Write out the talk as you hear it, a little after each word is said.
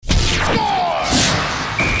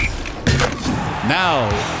Now,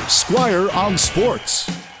 Squire on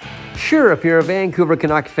Sports. Sure, if you're a Vancouver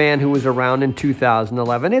Canuck fan who was around in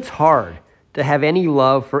 2011, it's hard to have any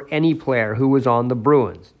love for any player who was on the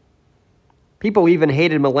Bruins. People even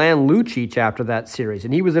hated Milan Lucic after that series,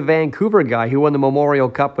 and he was a Vancouver guy who won the Memorial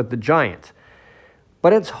Cup with the Giants.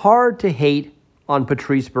 But it's hard to hate on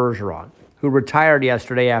Patrice Bergeron, who retired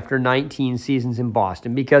yesterday after 19 seasons in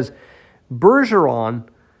Boston, because Bergeron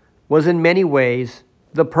was in many ways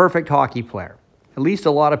the perfect hockey player. At least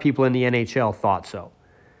a lot of people in the NHL thought so.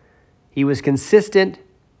 He was consistent,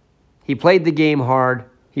 he played the game hard,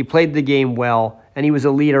 he played the game well, and he was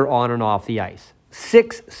a leader on and off the ice.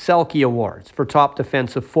 6 Selke Awards for top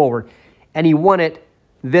defensive forward, and he won it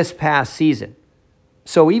this past season.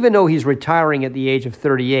 So even though he's retiring at the age of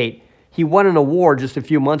 38, he won an award just a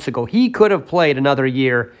few months ago. He could have played another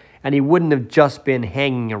year, and he wouldn't have just been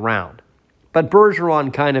hanging around. But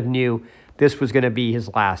Bergeron kind of knew this was going to be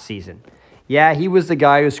his last season. Yeah, he was the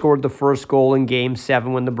guy who scored the first goal in Game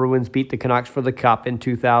 7 when the Bruins beat the Canucks for the Cup in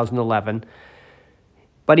 2011.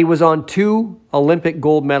 But he was on 2 Olympic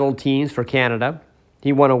gold medal teams for Canada.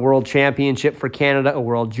 He won a World Championship for Canada, a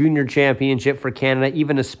World Junior Championship for Canada,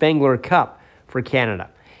 even a Spengler Cup for Canada.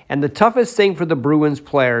 And the toughest thing for the Bruins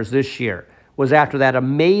players this year was after that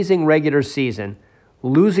amazing regular season,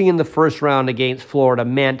 losing in the first round against Florida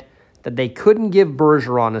meant that they couldn't give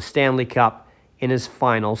Bergeron a Stanley Cup in his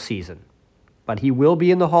final season. But he will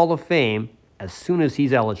be in the Hall of Fame as soon as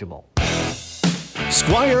he's eligible.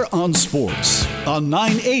 Squire on Sports on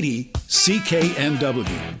 980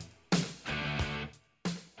 CKNW.